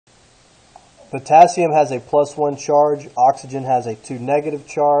Potassium has a +1 charge. Oxygen has a 2 negative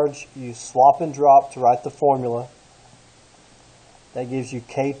charge. You swap and drop to write the formula. That gives you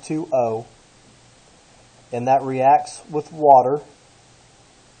K2O. And that reacts with water.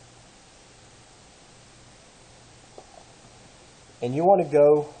 And you want to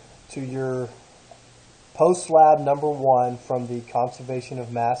go to your post-lab number 1 from the Conservation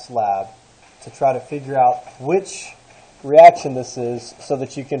of Mass lab to try to figure out which reaction this is so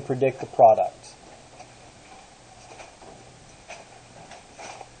that you can predict the product.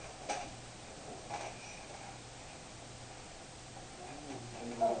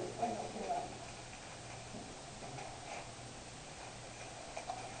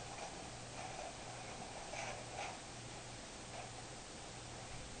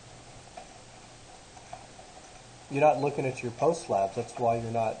 You're not looking at your post labs. That's why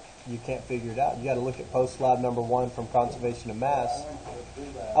you can't figure it out. You got to look at post lab number 1 from Conservation of Mass.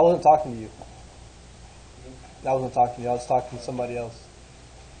 I wasn't talking to you. I wasn't talking to you. I was talking to somebody else.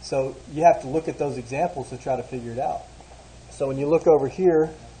 So you have to look at those examples to try to figure it out. So when you look over here,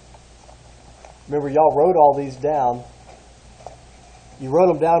 remember y'all wrote all these down. You wrote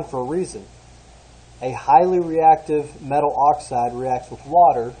them down for a reason. A highly reactive metal oxide reacts with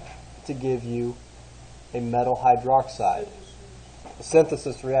water to give you a metal hydroxide. A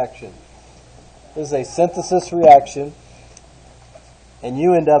synthesis reaction. This is a synthesis reaction, and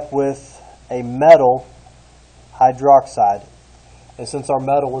you end up with a metal hydroxide. And since our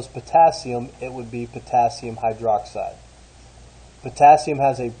metal was potassium, it would be potassium hydroxide. Potassium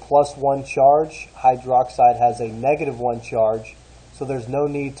has a +1 charge. Hydroxide has a -1 charge, so there's no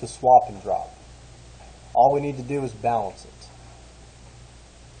need to swap and drop. All we need to do is balance it.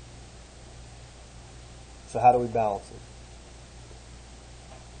 So how do we balance it?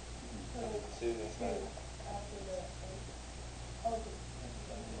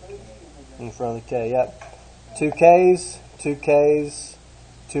 In front of the K, yep. 2 Ks, 2 Ks,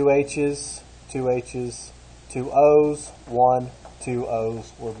 2 H's, 2 H's, 2 O's, 1, 2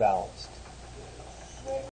 O's, we're balanced.